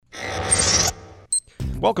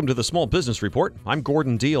Welcome to the Small Business Report. I'm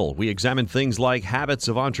Gordon Deal. We examine things like habits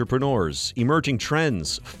of entrepreneurs, emerging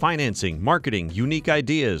trends, financing, marketing, unique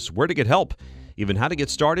ideas, where to get help, even how to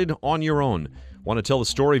get started on your own. Want to tell the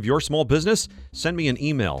story of your small business? Send me an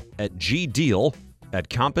email at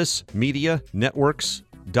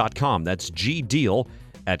gdeal@compassmedianetworks.com. That's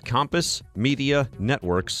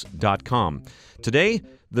gdeal@compassmedianetworks.com. Today,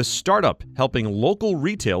 the startup helping local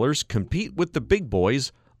retailers compete with the big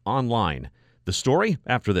boys online. The story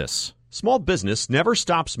after this. Small business never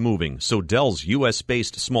stops moving, so Dell's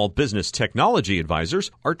U.S.-based small business technology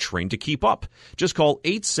advisors are trained to keep up. Just call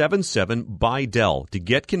 877-BUY-DELL to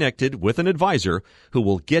get connected with an advisor who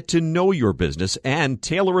will get to know your business and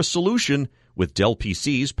tailor a solution with Dell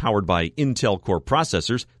PCs powered by Intel Core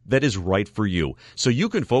processors that is right for you, so you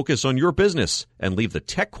can focus on your business and leave the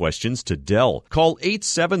tech questions to Dell. Call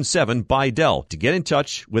 877-BUY-DELL to get in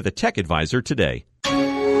touch with a tech advisor today.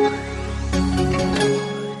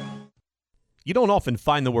 You don't often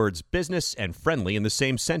find the words business and friendly in the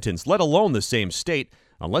same sentence, let alone the same state,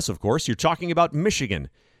 unless, of course, you're talking about Michigan.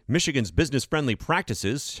 Michigan's business-friendly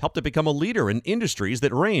practices helped it become a leader in industries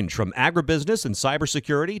that range from agribusiness and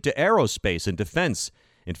cybersecurity to aerospace and defense.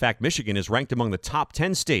 In fact, Michigan is ranked among the top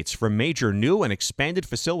 10 states for major new and expanded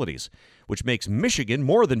facilities, which makes Michigan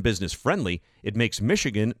more than business-friendly. It makes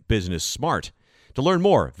Michigan business-smart. To learn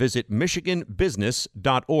more, visit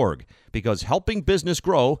michiganbusiness.org, because helping business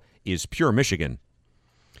grow is pure Michigan.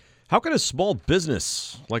 How can a small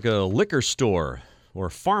business like a liquor store or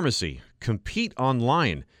pharmacy compete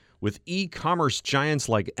online with e-commerce giants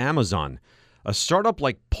like Amazon? A startup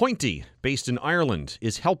like Pointy, based in Ireland,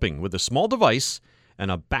 is helping with a small device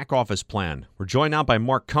and a back-office plan. We're joined now by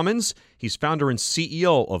Mark Cummins. He's founder and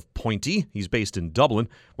CEO of Pointy. He's based in Dublin.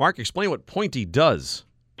 Mark, explain what Pointy does.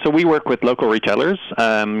 So we work with local retailers,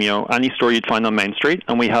 any store you'd find on Main Street,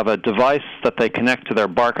 and we have a device that they connect to their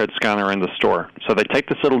barcode scanner in the store. So they take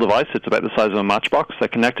this little device, it's about the size of a matchbox, they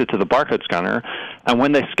connect it to the barcode scanner, and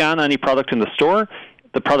when they scan any product in the store,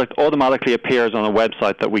 the product automatically appears on a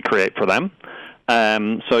website that we create for them.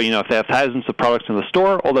 If they have thousands of products in the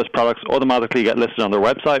store, all those products automatically get listed on their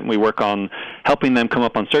website, and we work on helping them come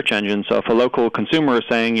up on search engines. So if a local consumer is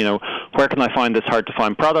saying, where can I find this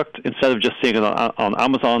hard-to-find product, instead of just seeing it on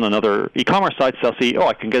Amazon and other e-commerce sites, they'll see,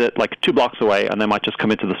 I can get it like 2 blocks away, and they might just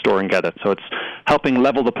come into the store and get it. So it's helping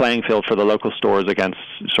level the playing field for the local stores against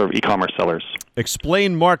sort of e-commerce sellers.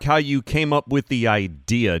 Explain, Mark, how you came up with the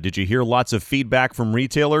idea. Did you hear lots of feedback from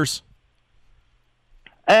retailers?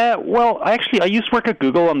 I used to work at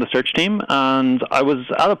Google on the search team, and I was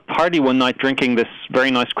at a party one night drinking this very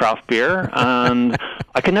nice craft beer, and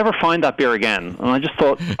I could never find that beer again. And I just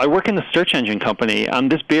thought, I work in a search engine company, and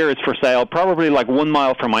this beer is for sale probably like 1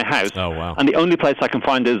 mile from my house. Oh, wow. And the only place I can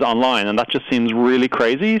find is online, and that just seems really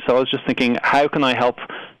crazy. So I was just thinking, how can I help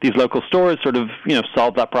these local stores sort of,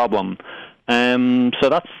 solve that problem? So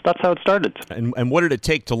that's how it started. And what did it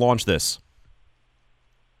take to launch this?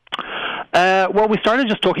 We started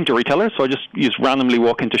just talking to retailers, so I just randomly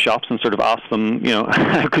walk into shops and sort of ask them,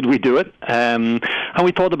 how could we do it? And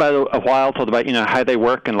we thought about it a while, how they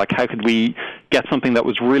work and how could we get something that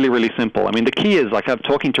was really, really simple. I mean, the key is, I'm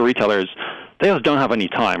talking to retailers, they just don't have any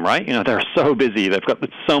time, right? They're so busy. They've got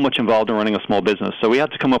so much involved in running a small business. So we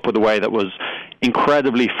had to come up with a way that was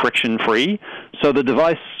incredibly friction-free. So the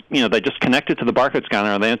device, they just connect it to the barcode scanner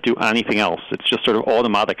and they don't do anything else. It's just sort of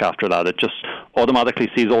automatic after that. It just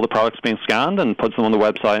automatically sees all the products being scanned and puts them on the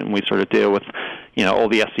website, and we sort of deal with, all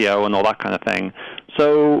the SEO and all that kind of thing.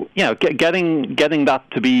 So, getting that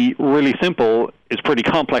to be really simple is pretty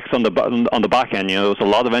complex on the back end. There was a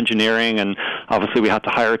lot of engineering, and obviously we had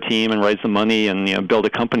to hire a team and raise the money and build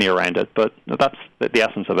a company around it. But that's the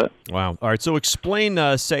essence of it. Wow. All right. So explain,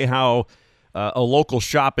 say, how a local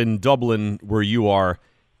shop in Dublin where you are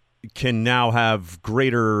can now have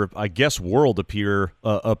greater, world appeal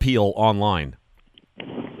online.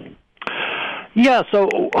 Yeah, so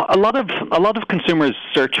a lot of consumers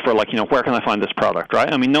search for where can I find this product,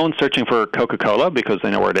 right? I mean, no one's searching for Coca-Cola because they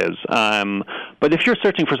know where it is. But if you're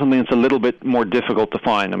searching for something that's a little bit more difficult to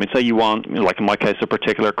find, I mean, say you want, in my case, a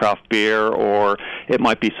particular craft beer, or it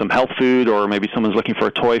might be some health food, or maybe someone's looking for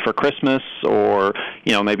a toy for Christmas, or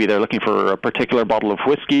maybe they're looking for a particular bottle of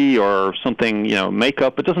whiskey or something,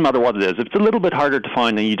 makeup. It doesn't matter what it is. If it's a little bit harder to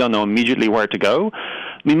find and you don't know immediately where to go,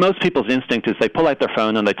 I mean, most people's instinct is they pull out their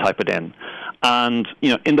phone and they type it in. And,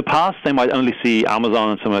 in the past, they might only see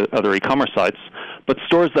Amazon and some other e-commerce sites, but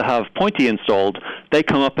stores that have Pointy installed, they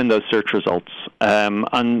come up in those search results.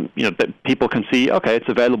 People can see, okay, it's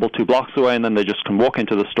available 2 blocks away, and then they just can walk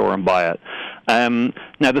into the store and buy it.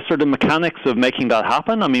 Now, the sort of mechanics of making that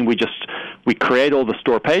happen, I mean, we we create all the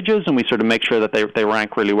store pages, and we sort of make sure that they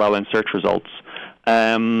rank really well in search results.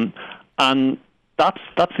 And that's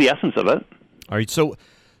the essence of it. All right.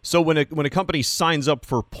 So when a company signs up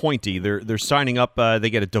for Pointy, they're signing up. They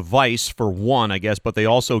get a device for one, I guess, but they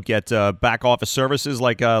also get back office services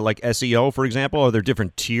like SEO, for example. Are there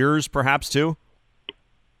different tiers, perhaps, too?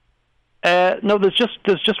 No, there's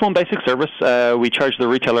just one basic service. We charge the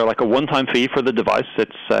retailer like a one-time fee for the device.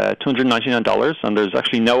 It's $299, and there's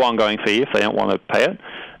actually no ongoing fee if they don't want to pay it.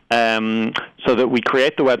 So that we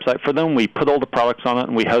create the website for them, we put all the products on it,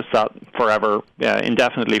 and we host that forever,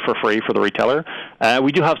 indefinitely for free for the retailer.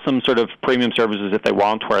 We do have some sort of premium services if they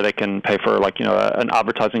want, where they can pay for an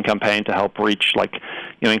advertising campaign to help reach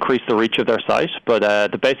increase the reach of their site. But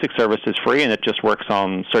the basic service is free, and it just works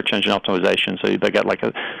on search engine optimization. So they get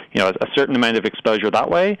a certain amount of exposure that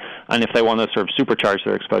way. And if they want to sort of supercharge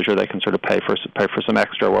their exposure, they can sort of pay for some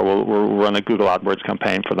extra, where we'll run a Google AdWords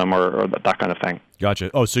campaign for them or that kind of thing.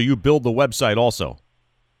 Gotcha. Oh, so you build the website also?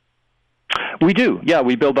 We do. Yeah,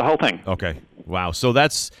 we build the whole thing. Okay. Wow. So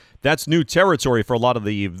that's new territory for a lot of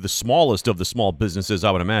the smallest of the small businesses,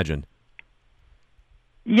 I would imagine.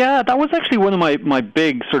 Yeah, that was actually one of my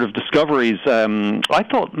big sort of discoveries. I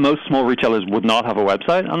thought most small retailers would not have a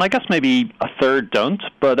website, and I guess maybe a third don't.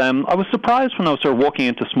 But I was surprised when I was sort of walking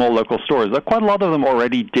into small local stores that quite a lot of them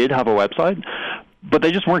already did have a website, but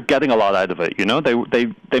they just weren't getting a lot out of it.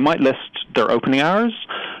 They might list their opening hours,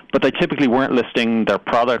 but they typically weren't listing their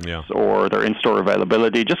products or their in-store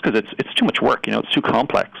availability, just because it's too much work. It's too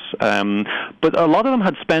complex. But a lot of them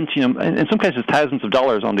had spent, in some cases, thousands of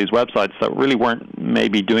dollars on these websites that really weren't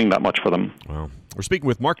maybe doing that much for them. Wow. We're speaking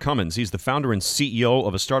with Mark Cummins. He's the founder and CEO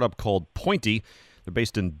of a startup called Pointy. They're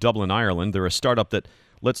based in Dublin, Ireland. They're a startup that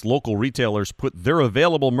lets local retailers put their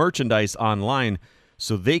available merchandise online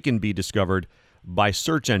so they can be discovered by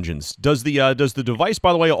search engines. Does the device,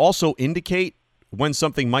 by the way, also indicate when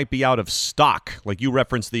something might be out of stock? Like you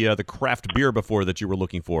referenced the craft beer before that you were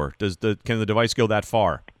looking for. Can the device go that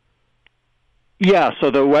far? Yeah, so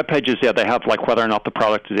the web pages, they have whether or not the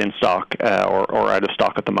product is in stock or out of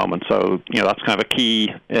stock at the moment. So that's kind of a key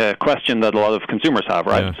question that a lot of consumers have,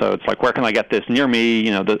 right? Yeah. So it's where can I get this near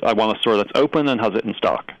me? I want a store that's open and has it in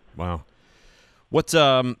stock. Wow.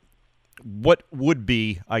 What would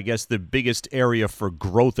be, I guess, the biggest area for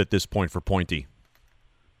growth at this point for Pointy?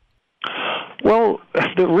 Well,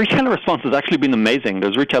 the retailer response has actually been amazing.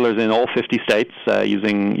 There's retailers in all 50 states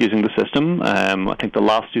using the system. I think the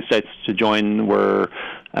last two states to join were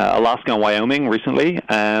Alaska and Wyoming recently.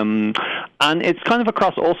 And it's kind of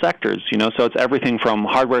across all sectors, so it's everything from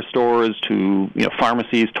hardware stores to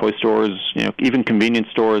pharmacies, toy stores, even convenience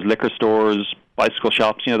stores, liquor stores, bicycle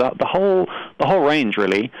shops, the whole range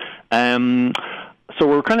really. So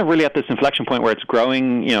we're kind of really at this inflection point where it's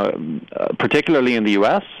growing, particularly in the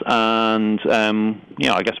U.S. And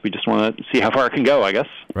I guess we just want to see how far it can go, I guess.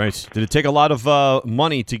 Right. Did it take a lot of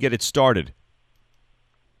money to get it started?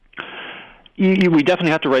 We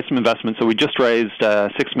definitely had to raise some investment. So we just raised a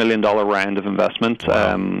 $6 million round of investment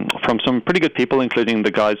from some pretty good people, including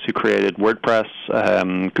the guys who created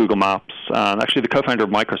WordPress, Google Maps, and actually the co-founder of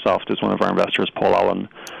Microsoft is one of our investors, Paul Allen.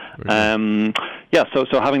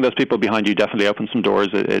 So having those people behind you definitely opens some doors.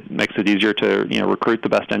 It makes it easier to recruit the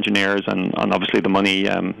best engineers, and obviously the money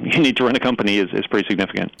you need to run a company is pretty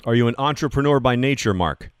significant. Are you an entrepreneur by nature,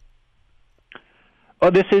 Mark? Oh,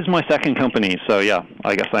 this is my second company, so yeah,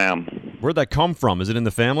 I guess I am. Where'd that come from? Is it in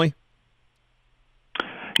the family?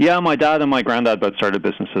 Yeah, my dad and my granddad both started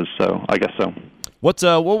businesses, so I guess so. What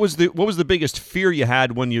was the biggest fear you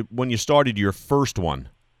had when you started your first one?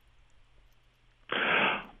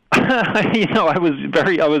 I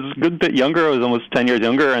was a good bit younger. I was almost 10 years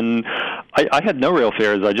younger, and I had no real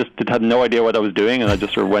fears. I just had no idea what I was doing, and I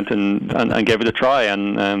just sort of went and gave it a try.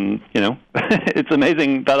 And it's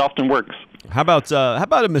amazing that often works. How about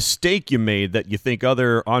a mistake you made that you think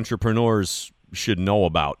other entrepreneurs should know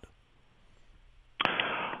about?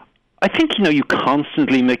 I think you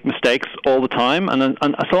constantly make mistakes all the time, and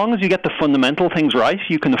so long as you get the fundamental things right,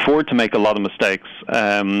 you can afford to make a lot of mistakes.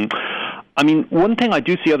 One thing I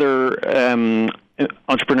do see other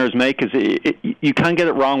entrepreneurs make is you can get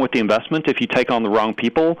it wrong with the investment if you take on the wrong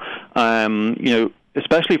people.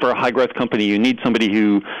 Especially for a high-growth company, you need somebody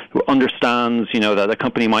who understands, that a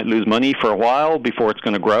company might lose money for a while before it's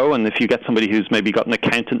going to grow. And if you get somebody who's maybe got an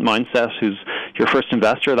accountant mindset, who's your first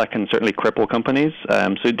investor, that can certainly cripple companies.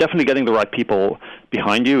 So definitely getting the right people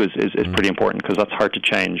behind you is pretty important, because that's hard to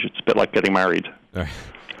change. It's a bit like getting married.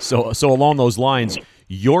 So along those lines,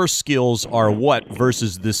 your skills are what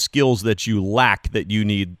versus the skills that you lack that you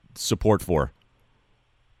need support for?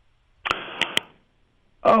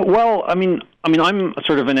 I mean, I'm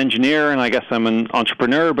sort of an engineer, and I guess I'm an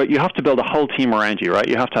entrepreneur, but you have to build a whole team around you, right?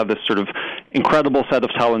 You have to have this sort of incredible set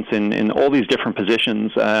of talents in all these different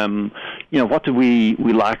positions. What do we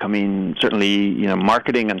lack? I mean, certainly,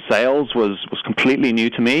 marketing and sales was completely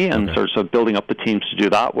new to me, and sort of building up the teams to do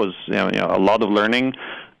that was, a lot of learning.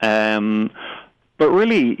 But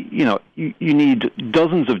really, you need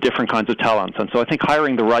dozens of different kinds of talents, and so I think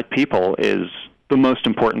hiring the right people is the most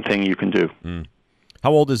important thing you can do. Mm.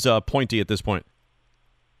 How old is Pointy at this point?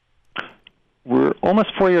 We're almost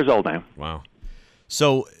 4 years old now. Wow.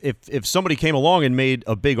 So if somebody came along and made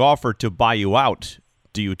a big offer to buy you out,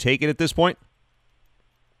 do you take it at this point?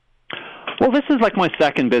 Well, this is like my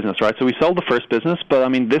second business, right? So we sold the first business, but I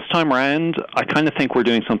mean, this time around, I kind of think we're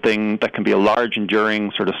doing something that can be a large,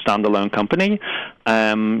 enduring sort of standalone company.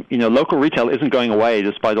 Local retail isn't going away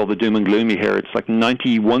despite all the doom and gloom you hear. It's like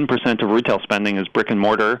 91% of retail spending is brick and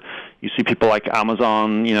mortar. You see people like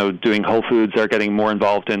Amazon, doing Whole Foods. They're getting more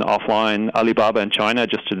involved in offline. Alibaba in China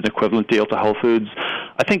just did an equivalent deal to Whole Foods.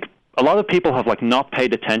 I think a lot of people have not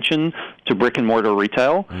paid attention to brick and mortar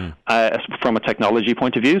retail from a technology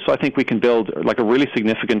point of view. So I think we can build a really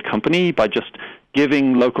significant company by just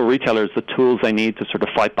giving local retailers the tools they need to sort of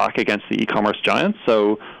fight back against the e-commerce giants.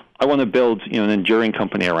 So I want to build an enduring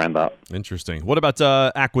company around that. Interesting. What about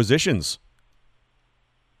acquisitions?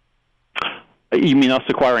 You mean us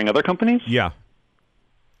acquiring other companies? Yeah.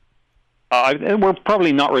 We're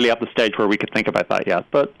probably not really at the stage where we could think about that yet,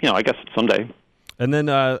 but I guess someday. And then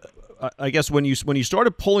I guess when you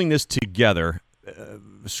started pulling this together,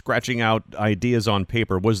 scratching out ideas on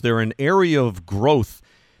paper, was there an area of growth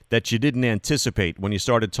that you didn't anticipate when you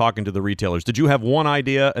started talking to the retailers? Did you have one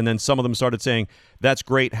idea and then some of them started saying, that's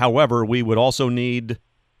great, however, we would also need,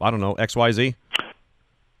 I don't know, XYZ?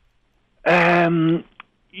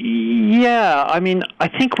 Yeah, I mean, I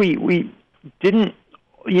think we didn't,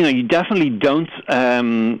 you definitely don't.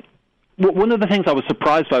 One of the things I was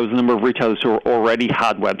surprised by was the number of retailers who already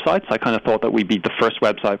had websites. I kind of thought that we'd be the first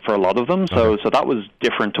website for a lot of them, so that was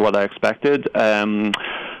different to what I expected.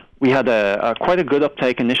 We had quite a good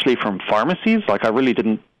uptake initially from pharmacies. I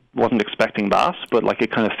really wasn't expecting that, but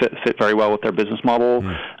it kind of fit very well with their business model.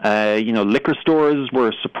 Liquor stores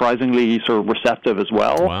were surprisingly sort of receptive as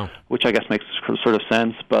well, which I guess makes sort of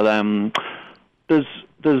sense. But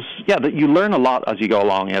that you learn a lot as you go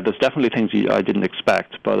along. Yeah, there's definitely things I didn't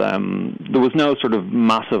expect, but there was no sort of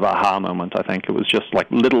massive aha moment. I think it was just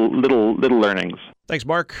little learnings. Thanks,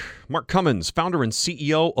 Mark. Mark Cummins, founder and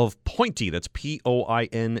CEO of Pointy. That's Pointy,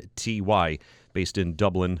 based in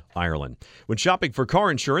Dublin, Ireland. When shopping for car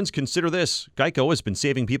insurance, consider this. Geico has been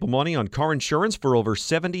saving people money on car insurance for over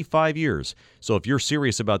 75 years. So if you're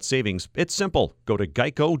serious about savings, it's simple. Go to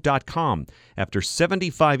geico.com. After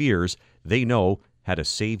 75 years, they know how to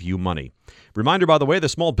save you money. Reminder, by the way, the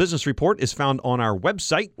Small Business Report is found on our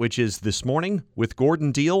website, which is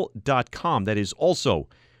thismorningwithgordondeal.com. That is also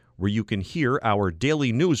where you can hear our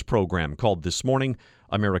daily news program called This Morning,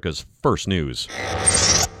 America's First News.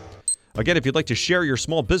 Again, if you'd like to share your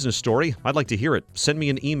small business story, I'd like to hear it. Send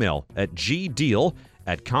me an email at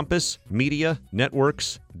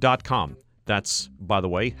gdeal@compassmedianetworks.com. That's, by the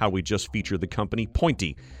way, how we just featured the company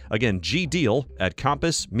Pointy. Again,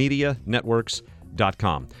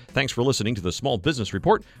 gdeal@compassmedianetworks.com. Thanks for listening to the Small Business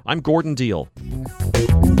Report. I'm Gordon Deal.